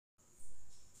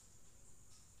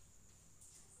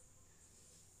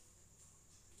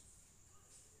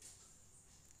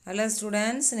Hello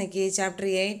students, இன்னைக்கு chapter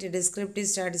 8 descriptive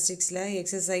statisticsல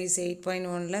exercise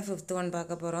 8.1ல 5th one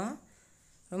பார்க்க போகிறோம்.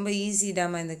 ரொம்ப ஈஸி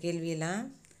டாமா இந்த கேள்வியெல்லாம்.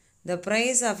 The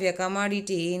price of a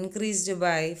commodity increased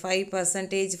by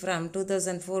 5% from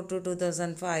 2004 to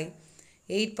 2005,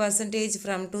 8%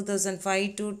 from 2005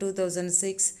 to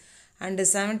 2006 and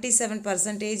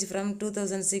 77% from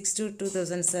 2006 to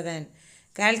 2007.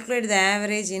 Calculate the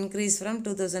average increase from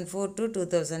 2004 to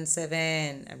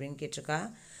 2007 அப்படின்னு கேட்டிருக்கா.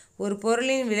 ஒரு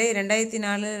பொருளின் விலை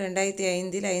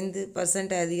 2004-2005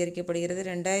 5% அதிகரிக்கப்படுகிறது.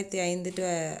 2005 to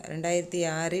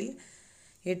 2006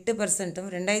 8%,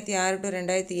 2006 to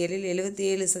 2007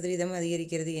 77%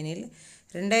 அதிகரிக்கிறது எனில்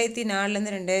 2004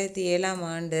 2007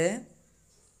 ஆண்டு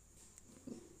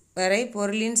வரை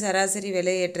பொருளின் சராசரி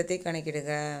விலை ஏற்றத்தை கணக்கிடுக.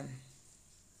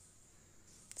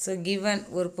 ஸோ கிவன்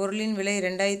ஒரு பொருளின் விலை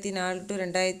 2004 to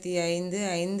 2005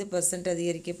 5%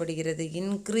 அதிகரிக்கப்படுகிறது.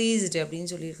 இன்க்ரீஸ்டு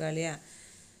அப்படின்னு சொல்லியிருக்கா இல்லையா,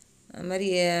 அது மாதிரி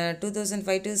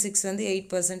 2005 to 6 வந்து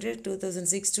 8%,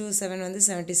 2006 to 7 வந்து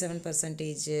 77%.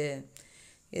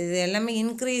 இது எல்லாமே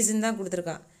இன்க்ரீஸ்ன்னு தான்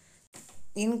கொடுத்துருக்கா.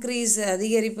 இன்க்ரீஸ்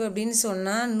அதிகரிப்பு அப்படின்னு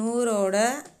சொன்னால் 100ஓட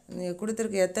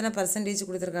கொடுத்துருக்க எத்தனை பர்சன்டேஜ்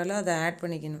கொடுத்துருக்காலோ அதை ஆட்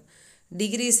பண்ணிக்கணும்.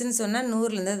 டிகிரீஸ்ன்னு சொன்னால்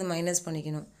 100லேருந்து அதை மைனஸ்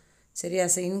பண்ணிக்கணும். சரியா?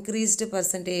 ஸோ இன்க்ரீஸ்டு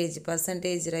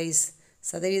பர்சன்டேஜ் ரைஸ்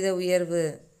சதவீத உயர்வு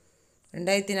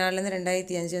 2004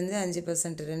 2005 வந்து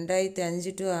 5%, 2005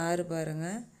 to 6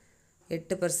 பாருங்கள்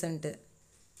 8%.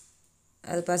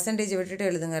 அது பர்சன்டேஜ் விட்டுட்டு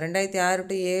எழுதுங்க. 2006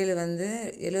 to 7 வந்து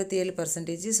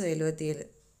 77%. ஸோ 77.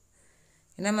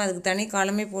 நம்ம அதுக்கு தனி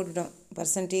காலமே போட்டுட்டோம்.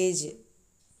 பர்சன்டேஜ்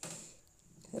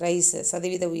ரைஸ்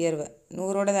சதவீத உயர்வை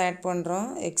 100ஓட ஆட் பண்ணுறோம்.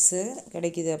 எக்ஸு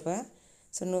கிடைக்கிது. அப்போ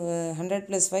ஸோ 100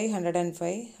 + 5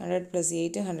 105, 100 +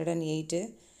 8 108,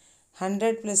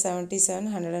 100 + 77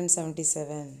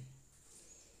 177.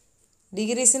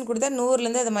 டிகிரிஸ்ன்னு கொடுத்தா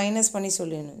 100லேருந்து அதை மைனஸ் பண்ணி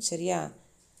சொல்லணும். சரியா?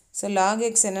 ஸோ லாக்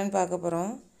எக்ஸ் என்னன்னு பார்க்க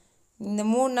போகிறோம். இந்த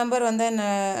 3 நம்பர் வந்தால்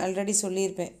நான் ஆல்ரெடி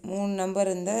சொல்லியிருப்பேன். 3 நம்பர்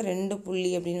இருந்தால் 2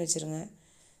 புள்ளி அப்படின்னு வச்சுருங்க.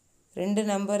 2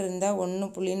 நம்பர் இருந்தால் 1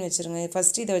 புள்ளின்னு வச்சுருங்க.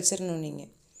 ஃபஸ்ட்டு இதை வச்சிடணும்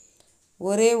நீங்கள்.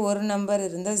 ஒரே ஒரு நம்பர்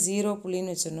இருந்தால் 0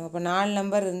 புள்ளின்னு வச்சிடணும். அப்போ 4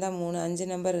 நம்பர் இருந்தால் 3, 5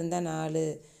 நம்பர் இருந்தால்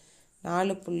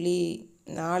 4 புள்ளி,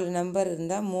 4 நம்பர்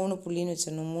இருந்தால் 3 புள்ளின்னு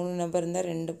வச்சிடணும். 3 நம்பர் இருந்தால்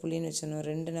 2 புள்ளின்னு வச்சிடணும்.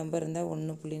 2 நம்பர் இருந்தால்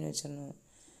 1 புள்ளின்னு வச்சிடணும்.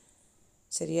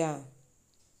 சரியா?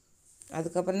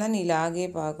 அதுக்கப்புறம் தான் நீ லாகே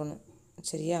பார்க்கணும்.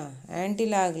 சரியா? ஆன்டி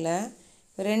லாகில்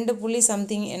 2 புள்ளி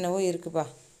சம்திங் என்னவோ இருக்குப்பா.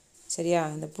 சரியா?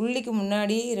 அந்த புள்ளிக்கு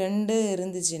முன்னாடி 2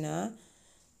 இருந்துச்சுன்னா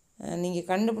நீங்கள்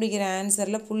கண்டுபிடிக்கிற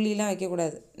ஆன்சரில் புள்ளிலாம்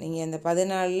வைக்கக்கூடாது. நீங்கள் அந்த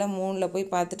 14ல் 3ல் போய்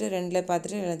பார்த்துட்டு 2ல்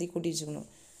பார்த்துட்டு எல்லாத்தையும் கூட்டி வச்சுக்கணும்.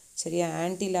 சரியா?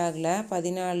 ஆன்டி லாகில்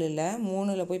 14ல்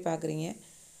 3ல் போய் பார்க்குறீங்க,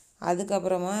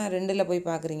 அதுக்கப்புறமா 2ல் போய்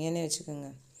பார்க்குறீங்கன்னு வச்சுக்கோங்க.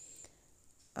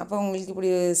 அப்போ உங்களுக்கு இப்படி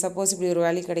சப்போஸ் இப்படி ஒரு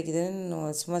வேல்யூ கிடைக்குதுன்னு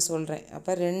நான் சும்மா சொல்கிறேன்.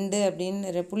 அப்போ 2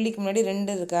 அப்படின்னு புள்ளிக்கு முன்னாடி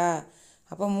 2 இருக்கா,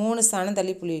 அப்போ 3 ஸ்தானம்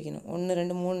தள்ளி புள்ளி வைக்கணும். 1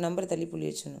 2 3 நம்பர் தள்ளி புள்ளி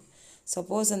வச்சிடணும்.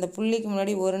 சப்போஸ் அந்த புள்ளிக்கு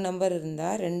முன்னாடி ஒரு நம்பர்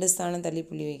இருந்தால் 2 ஸ்தானம் தள்ளி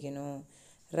புள்ளி வைக்கணும்.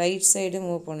 ரைட் சைடு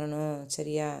மூவ் பண்ணணும்.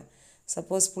 சரியா?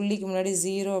 சப்போஸ் புள்ளிக்கு முன்னாடி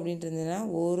 0 அப்படின்ட்டு இருந்ததுன்னா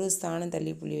ஒரு ஸ்தானம்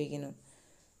தள்ளி புள்ளி வைக்கணும்.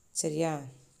 சரியா?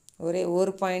 ஒரே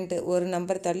ஒரு பாயிண்ட்டு ஒரு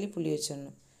நம்பர் தள்ளி புள்ளி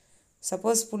வச்சிடணும்.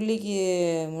 சப்போஸ் புள்ளிக்கு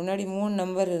முன்னாடி 3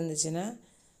 நம்பர் இருந்துச்சுன்னா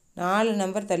 4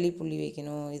 நம்பர் தள்ளி புள்ளி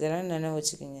வைக்கணும். இதெல்லாம் நினைவு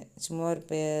வச்சுக்கோங்க. சும்மா ஒரு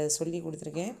சொல்லி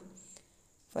கொடுத்துருக்கேன்.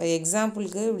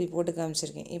 எக்ஸாம்பிளுக்கு இப்படி போட்டு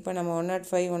காமிச்சிருக்கேன். இப்போ நம்ம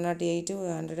 105, 108,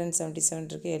 177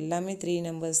 இருக்குது. எல்லாமே 3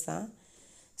 நம்பர்ஸ் தான்.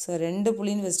 ஸோ 2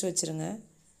 புள்ளின்னு ஃபஸ்ட்டு வச்சுருங்க.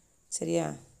 சரியா?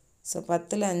 ஸோ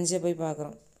 10ல் 5 போய்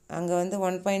பார்க்குறோம். அங்கே வந்து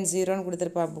 1.0ன்னு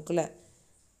கொடுத்துருப்பா புக்கில்.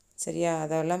 சரியா?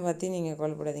 அதெல்லாம் பற்றி நீங்கள்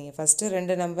கவலைப்படாதீங்க. ஃபஸ்ட்டு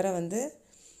 2 நம்பரை வந்து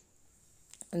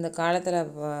அந்த காலத்தில்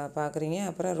பார்க்குறீங்க.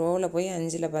 அப்புறம் ரோவில் போய்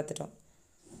 5ல் பார்த்துட்டோம்.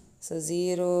 ஸோ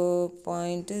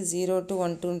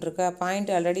 0.0212 இருக்கா. பாயிண்ட்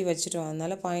ஆல்ரெடி வச்சுட்டோம்,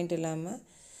 அதனால் பாயிண்ட் இல்லாமல்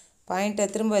பாயிண்ட்டை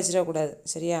திரும்ப வச்சிடக்கூடாது.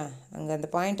 சரியா? அங்கே அந்த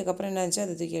பாயிண்ட்டுக்கு அப்புறம் என்ன இருந்துச்சோ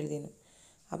அதை தூக்கி எழுதிடணும்.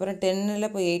 அப்புறம் 10ல்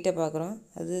இப்போ 8 பார்க்குறோம்.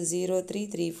 அது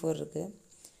 0334 இருக்குது.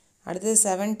 அடுத்தது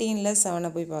 17ல் 7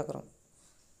 போய் பார்க்குறோம்.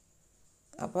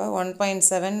 அப்போ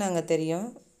 1.7 அங்கே தெரியும்.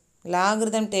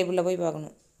 லாகிருதம் டேபிளில் போய்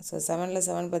பார்க்கணும். ஸோ 7ல்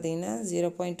 7 பார்த்திங்கன்னா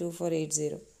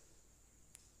 0.2480.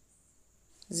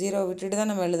 0 விட்டுட்டு தான்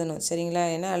நம்ம எழுதணும். சரிங்களா?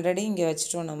 ஏன்னா ஆல்ரெடி இங்கே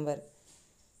வச்சுட்டோம் நம்பர்.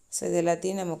 ஸோ இது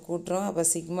எல்லாத்தையும் நம்ம கூட்டுறோம். அப்போ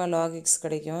சிக்மா லாக் எக்ஸ்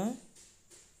கிடைக்கும்.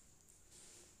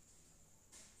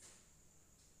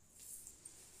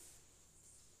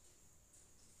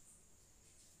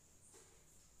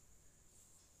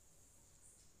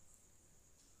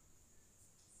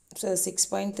 ஸோ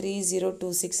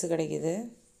 6.3026 கிடைக்கிது.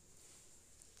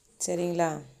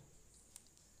 சரிங்களா?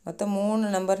 மொத்தம்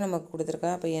 3 நம்பர் நமக்கு கொடுத்துருக்கா.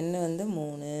 அப்போ n வந்து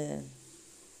 3.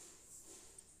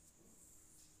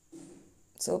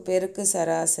 ஸோ பெருக்கு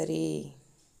சராசரி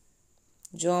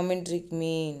ஜியோமெட்ரிக்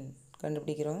மீன்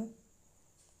கண்டுபிடிக்கிறோம்.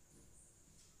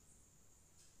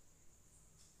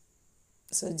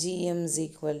 So GM is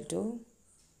equal to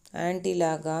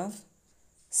anti-log of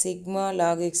sigma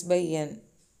log x by n.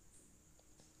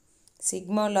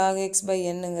 Sigma log x by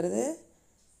n ங்கிறது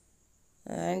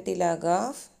anti-log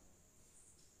of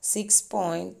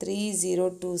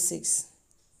 6.3026.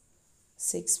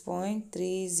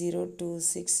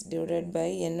 6.3026 divided by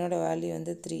என்னோட வேல்யூ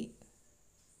வந்து 3.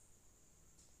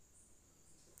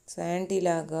 So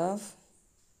anti-log of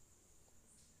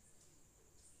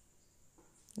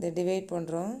இதை டிவைட்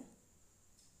பண்ணுறோம்.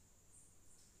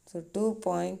 ஸோ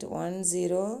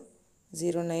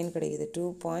 2.1009 கிடைக்குது.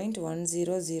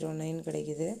 2.1009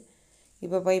 கிடைக்குது.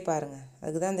 இப்போ போய் பாருங்கள்.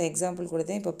 அதுக்கு தான் இந்த எக்ஸாம்பிள்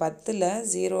கொடுத்தேன். இப்போ 10ல்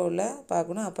 0வில்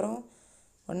பார்க்கணும், அப்புறம்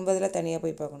 9ல் தனியாக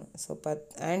போய் பார்க்கணும். ஸோ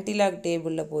ஆன்டிலாக்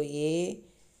டேபிளில் போய்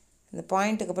இந்த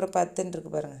பாயிண்ட்டுக்கு அப்புறம் 10ன்னு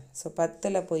இருக்குது பாருங்கள். ஸோ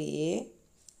 10ல் போய்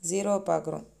 0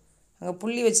 பார்க்குறோம். அங்கே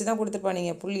புள்ளி வச்சு தான்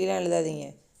கொடுத்துருப்பாங்க, புள்ளியெலாம் எழுதாதீங்க.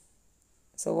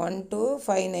 ஸோ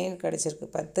 1259 கிடச்சிருக்கு.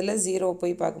 10ல் 0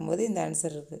 போய் பார்க்கும்போது இந்த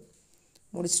ஆன்சர் இருக்குது.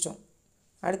 முடிச்சிட்டோம்.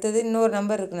 அடுத்தது இன்னொரு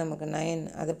நம்பர் இருக்குது நமக்கு 9.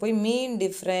 அதை போய் மீன்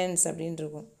டிஃப்ரென்ஸ் அப்படின்னு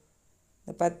இருக்கும்.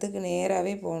 இந்த 10க்கு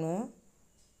நேராகவே போகணும்.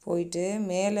 போயிட்டு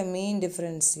மேலே மீன்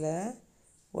டிஃப்ரென்ஸில்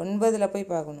 9ல்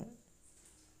போய் பார்க்கணும்.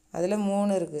 அதில்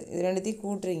 3 இருக்குது. இது ரெண்டுத்தையும்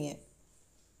கூட்டுறீங்க.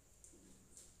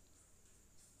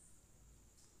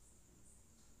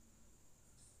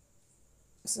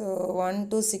 ஸோ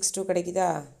 1262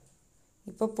 கிடைக்குதா?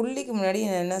 இப்போ புள்ளிக்கு முன்னாடி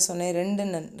நான் என்ன சொன்னேன்,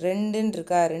 ரெண்டுன்னு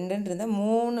இருக்கா? ரெண்டுன்னு இருந்தால்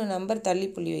 3 நம்பர் தள்ளி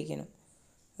புள்ளி வைக்கணும்.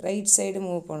 ரைட் சைடு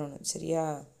மூவ் பண்ணணும். சரியா?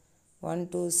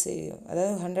 126,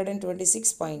 அதாவது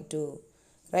 126.2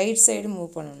 ரைட் சைடு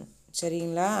மூவ் பண்ணணும்.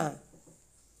 சரிங்களா?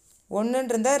 1ன்னு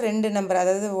இருந்தால் 2 நம்பர்,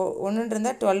 அதாவது 1ன்னு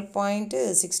இருந்தால்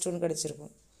 12.62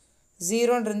 கிடச்சிருக்கும்.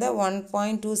 0ன்னு இருந்தால்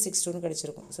 1.262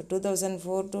 கிடச்சிருக்கும். ஸோ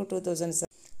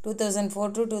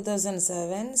 2004 to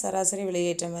 2007 சராசரி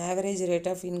விலையேற்றம், average rate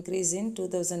of increase in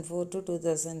 2004 to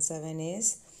 2007 is,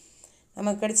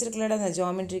 நமக்கு கிடச்சிருக்கலடா அந்த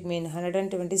ஜாமெட்ரிக் மீன்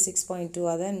 126.2.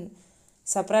 அதை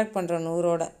சப்ராக்ட் பண்ணுறோம்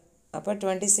 100ஓட. அப்போ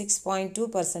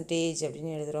 26.2%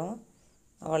 அப்படின்னு எழுதுகிறோம்.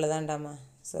 அவ்வளோதான்டாமா.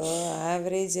 So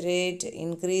average rate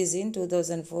increase in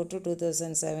 2004 to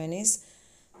 2007 is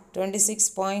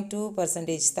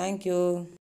 26.2%. Thank you.